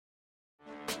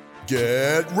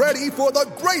Get ready for the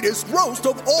greatest roast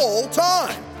of all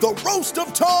time, the Roast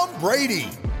of Tom Brady,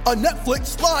 a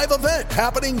Netflix live event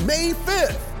happening May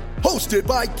 5th. Hosted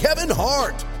by Kevin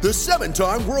Hart, the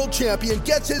 7-time world champion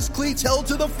gets his cleats held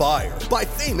to the fire by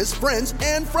famous friends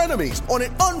and frenemies on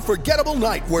an unforgettable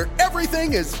night where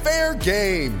everything is fair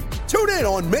game. Tune in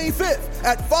on May 5th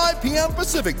at 5 p.m.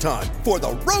 Pacific time for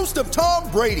the Roast of Tom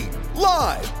Brady,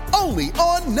 live only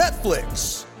on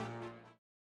Netflix.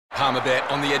 Palmerbet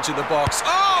on the edge of the box.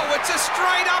 Oh, it's a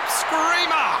straight-up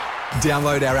screamer!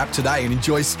 Download our app today and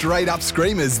enjoy straight-up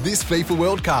screamers this FIFA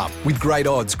World Cup with great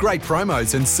odds, great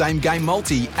promos and same-game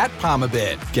multi at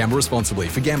Palmerbet. Gamble responsibly.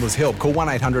 For Gamblers' Help, call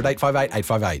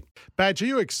 1-800-858-858. Badge, are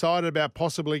you excited about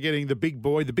possibly getting the big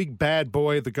boy, the big bad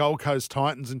boy of the Gold Coast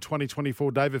Titans in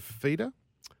 2024, David Fifita,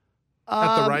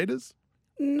 at the Raiders?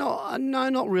 No,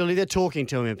 not really. They're talking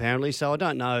to him apparently, so I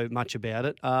don't know much about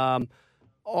it. I'm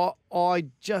like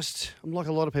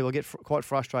a lot of people, I get quite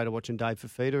frustrated watching Dave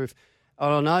Fifita. I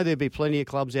don't know, there'd be plenty of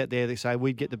clubs out there that say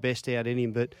we'd get the best out in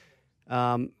him, but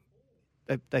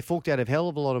they forked out a hell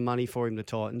of a lot of money for him, the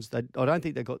Titans. I don't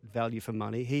think they got value for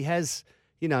money. He has,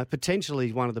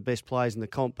 potentially one of the best players in the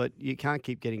comp, but you can't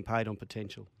keep getting paid on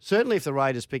potential. Certainly if the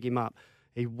Raiders pick him up,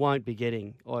 he won't be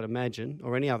getting, I'd imagine,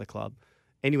 or any other club,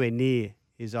 anywhere near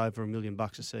is over $1 million a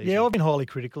season. Yeah, I've been highly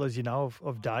critical, as you know,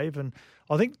 of Dave, and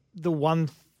I think the one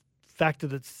factor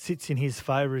that sits in his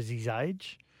favour is his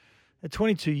age. At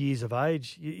 22 years of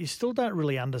age, you still don't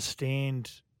really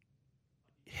understand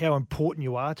how important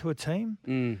you are to a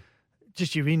team.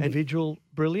 Just your individual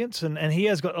brilliance, and he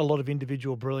has got a lot of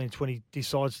individual brilliance when he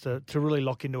decides to really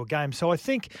lock into a game. So I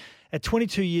think at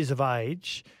 22 years of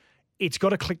age, it's got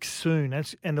to click soon,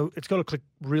 and it's got to click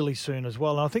really soon as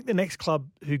well. And I think the next club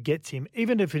who gets him,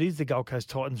 even if it is the Gold Coast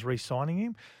Titans re-signing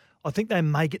him, I think they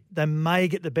may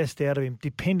get the best out of him,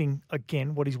 depending,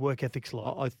 again, what his work ethic's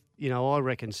like. I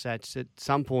reckon, Sats, at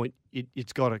some point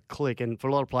it's got to click, and for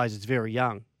a lot of players it's very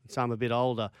young, some a bit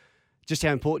older, just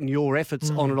how important your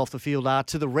efforts on and off the field are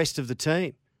to the rest of the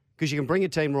team. Because you can bring a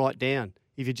team right down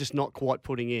if you're just not quite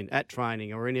putting in at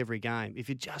training or in every game. If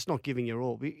you're just not giving your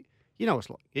all, you know what it's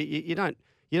like.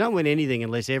 You don't win anything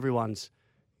unless everyone's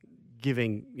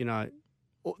giving,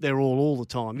 their all the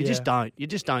time. You just don't. You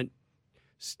just don't,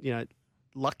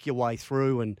 luck your way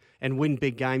through and win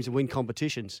big games and win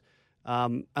competitions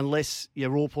unless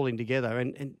you're all pulling together.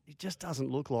 And it just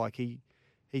doesn't look like he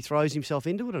throws himself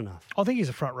into it enough. I think he's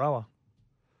a front rower.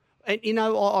 And,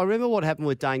 I remember what happened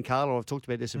with Dane Carter. I've talked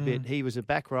about this a bit. He was a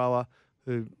back rower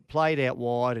who played out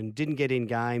wide and didn't get in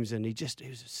games, and he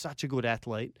was such a good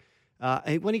athlete.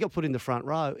 And when he got put in the front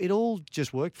row, it all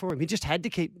just worked for him. He just had to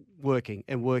keep working,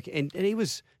 and he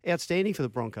was outstanding for the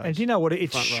Broncos. And do you know what?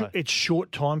 It's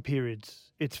short time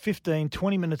periods. It's 15,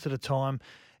 20 minutes at a time.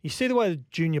 You see the way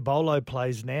Junior Bolo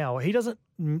plays now. He doesn't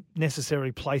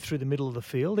necessarily play through the middle of the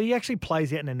field. He actually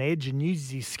plays out in an edge and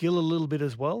uses his skill a little bit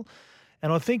as well.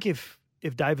 And I think if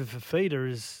David Fifita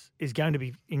is going to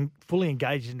be fully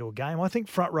engaged into a game, I think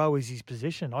front row is his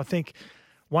position. I think,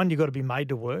 one, you've got to be made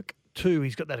to work. 2,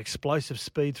 he's got that explosive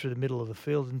speed through the middle of the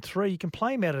field. And 3, you can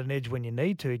play him out at an edge when you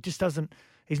need to. It just doesn't.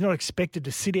 He's not expected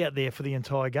to sit out there for the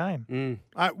entire game.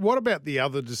 What about the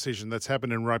other decision that's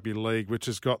happened in rugby league, which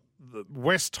has got the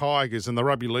West Tigers and the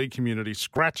rugby league community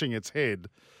scratching its head?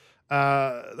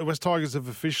 The West Tigers have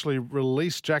officially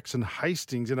released Jackson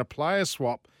Hastings in a player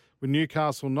swap with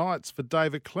Newcastle Knights for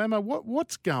David Klemmer.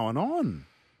 What's going on?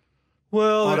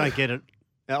 Well, I don't get it.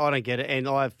 And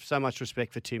I have so much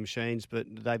respect for Tim Sheens, but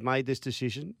they've made this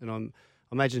decision, and I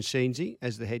imagine Sheensy,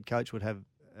 as the head coach, would have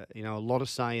a lot of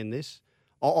say in this.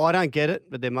 I don't get it,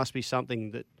 but there must be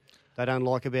something that they don't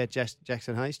like about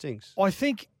Jackson Hastings. I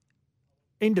think,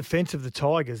 in defence of the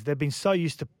Tigers, they've been so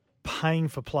used to paying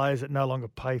for players that no longer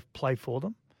play for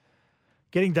them.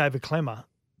 Getting David Klemmer,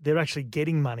 they're actually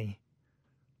getting money.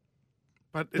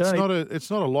 But it's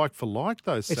not a like for like,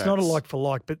 though. It's not a like for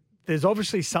like, but there's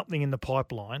obviously something in the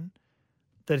pipeline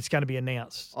that it's going to be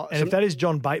announced. If that is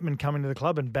John Bateman coming to the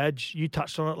club, and Badge, you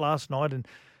touched on it last night, and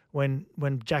when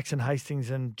Jackson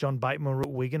Hastings and John Bateman were at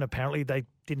Wigan, apparently they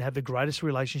didn't have the greatest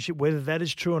relationship. Whether that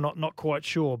is true or not quite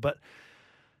sure. But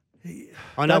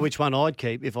I know which one I'd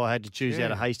keep if I had to choose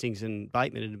out of Hastings and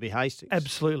Bateman. It'd be Hastings.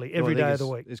 Absolutely, every day of the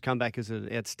week. He's come back as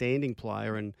an outstanding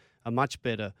player and a much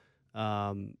better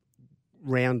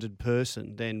rounded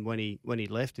person than when he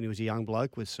left, and he was a young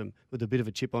bloke with a bit of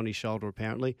a chip on his shoulder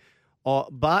apparently.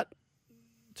 But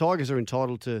Tigers are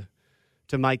entitled to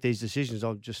make these decisions.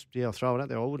 I'll throw it out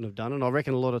there. I wouldn't have done it. I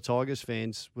reckon a lot of Tigers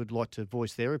fans would like to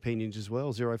voice their opinions as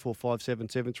well. 0457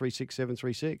 736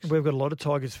 736. We've got a lot of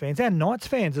Tigers fans and Knights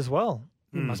fans as well.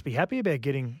 You must be happy about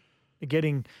getting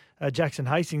getting Jackson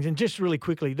Hastings. And just really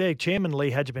quickly, their chairman,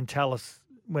 Lee Hadjibentalis,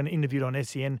 when interviewed on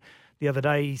SEN the other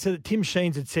day, he said that Tim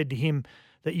Sheens had said to him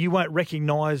that you won't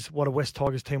recognise what a West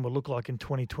Tigers team will look like in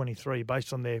 2023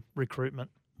 based on their recruitment.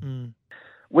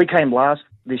 We came last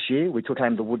this year. We took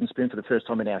home the wooden spoon for the first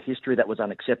time in our history. That was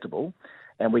unacceptable,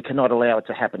 and we cannot allow it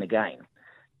to happen again.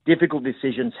 Difficult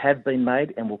decisions have been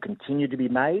made and will continue to be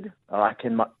made. I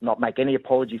can not make any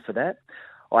apology for that.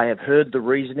 I have heard the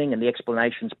reasoning and the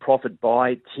explanations proffered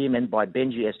by Tim and by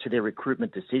Benji as to their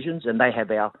recruitment decisions, and they have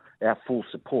our full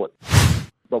support.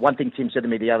 But one thing Tim said to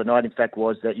me the other night, in fact,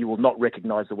 was that you will not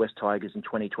recognise the West Tigers in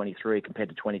 2023 compared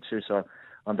to 22. So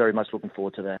I'm very much looking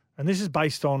forward to that. And this is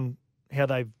based on how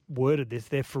they've worded this,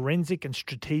 their forensic and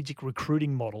strategic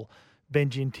recruiting model,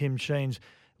 Benji and Tim Sheens.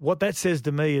 What that says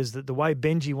to me is that the way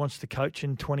Benji wants to coach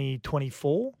in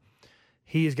 2024,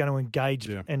 he is going to engage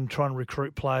and try and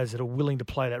recruit players that are willing to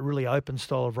play that really open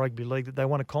style of rugby league that they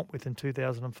want to comp with in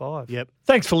 2005. Yep.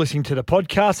 Thanks for listening to the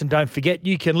podcast. And don't forget,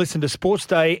 you can listen to Sports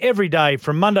Day every day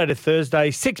from Monday to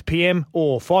Thursday, 6 p.m.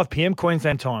 or 5 p.m.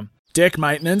 Queensland time. Deck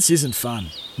maintenance isn't fun.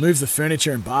 Move the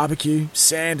furniture and barbecue,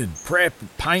 sand and prep,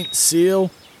 paint,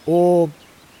 seal, or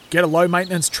get a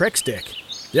low-maintenance Trex deck.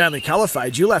 The only colour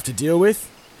fade you'll have to deal with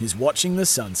is watching the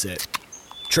sunset.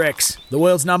 Trex, the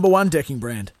world's #1 decking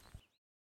brand.